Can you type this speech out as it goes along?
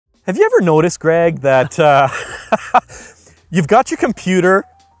Have you ever noticed, Greg, that you've got your computer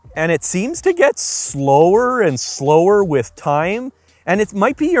and it seems to get slower and slower with time? And it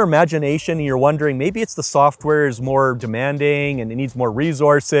might be your imagination and you're wondering, maybe it's the software is more demanding and it needs more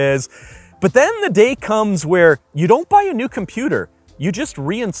resources. But then the day comes where you don't buy a new computer. You just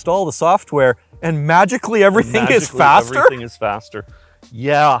reinstall the software and magically everything is faster? Everything is faster.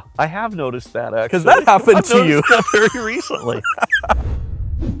 Yeah, I have noticed that actually. Because that happened to you. That very recently.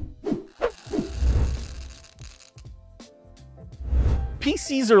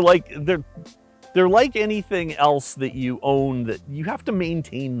 PCs are like, they're like anything else that you own, that you have to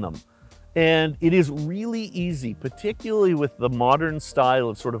maintain them. And it is really easy, particularly with the modern style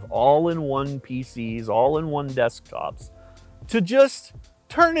of sort of all-in-one PCs, all-in-one desktops, to just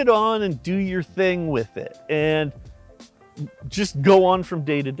turn it on and do your thing with it and just go on from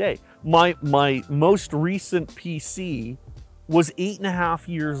day to day. My most recent PC was 8.5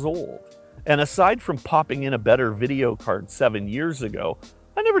 years old. And aside from popping in a better video card 7 years ago,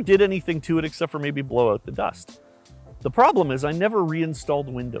 I never did anything to it except for maybe blow out the dust. The problem is I never reinstalled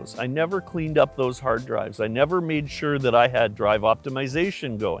Windows. I never cleaned up those hard drives. I never made sure that I had drive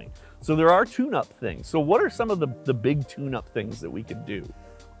optimization going. So there are tune-up things. So what are some of the big tune-up things that we could do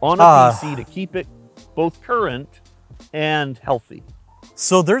on a PC to keep it both current and healthy?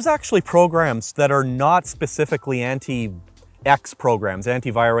 So there's actually programs that are not specifically anti-X programs,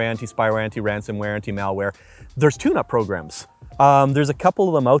 antivirus, anti-spyware, anti-ransomware, anti-malware. There's tune-up programs. There's a couple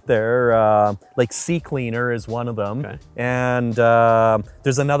of them out there, like CCleaner is one of them. Okay. And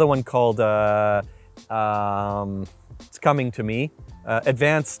there's another one called, it's coming to me,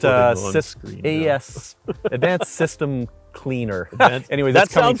 Advanced Advanced System Cleaner. Anyways,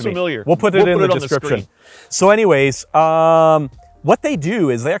 that coming sounds to me. familiar. We'll put it in the description. So anyways, what they do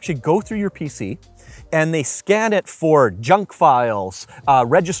is they actually go through your PC and they scan it for junk files,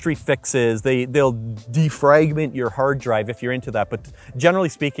 registry fixes. They'll defragment your hard drive if you're into that. But generally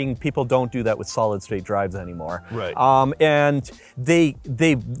speaking, people don't do that with solid state drives anymore. Right. And they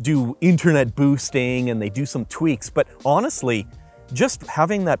do internet boosting and they do some tweaks. But honestly, just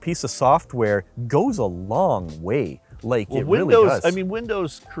having that piece of software goes a long way. Like, well, Windows, really does. I mean,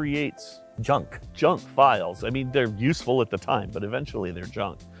 Windows creates junk files. I mean, they're useful at the time, but eventually they're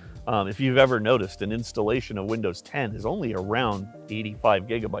junk. If you've ever noticed, an installation of Windows 10 is only around 85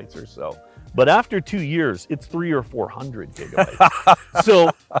 gigabytes or so. But after 2 years, it's 300 or 400 gigabytes.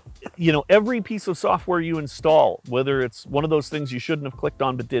 So, you know, every piece of software you install, whether it's one of those things you shouldn't have clicked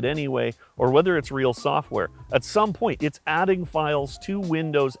on but did anyway, or whether it's real software, at some point it's adding files to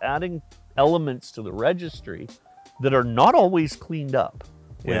Windows, adding elements to the registry that are not always cleaned up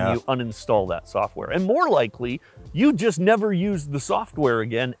when you uninstall that software. And more likely, you just never used the software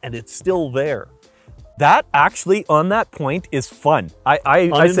again and it's still there. That actually, on that point, is fun. I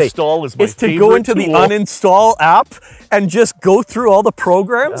say is my it's to go into the uninstall app and just go through all the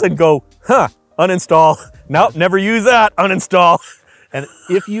programs and go, huh, uninstall. Nope, never use that, uninstall. And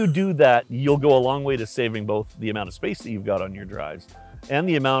if you do that, you'll go a long way to saving both the amount of space that you've got on your drives and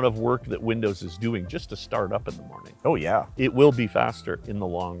the amount of work that Windows is doing just to start up in the morning. Oh yeah. It will be faster in the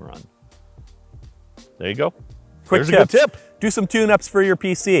long run. There you go. Quick tips. A good tip. Do some tune-ups for your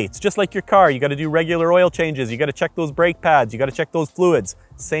PC. It's just like your car. You got to do regular oil changes. You got to check those brake pads. You got to check those fluids.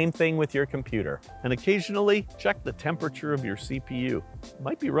 Same thing with your computer. And occasionally check the temperature of your CPU. It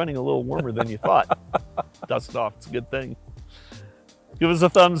might be running a little warmer than you thought. Dust off, it's a good thing. Give us a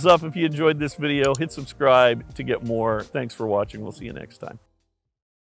thumbs up if you enjoyed this video. Hit subscribe to get more. Thanks for watching. We'll see you next time.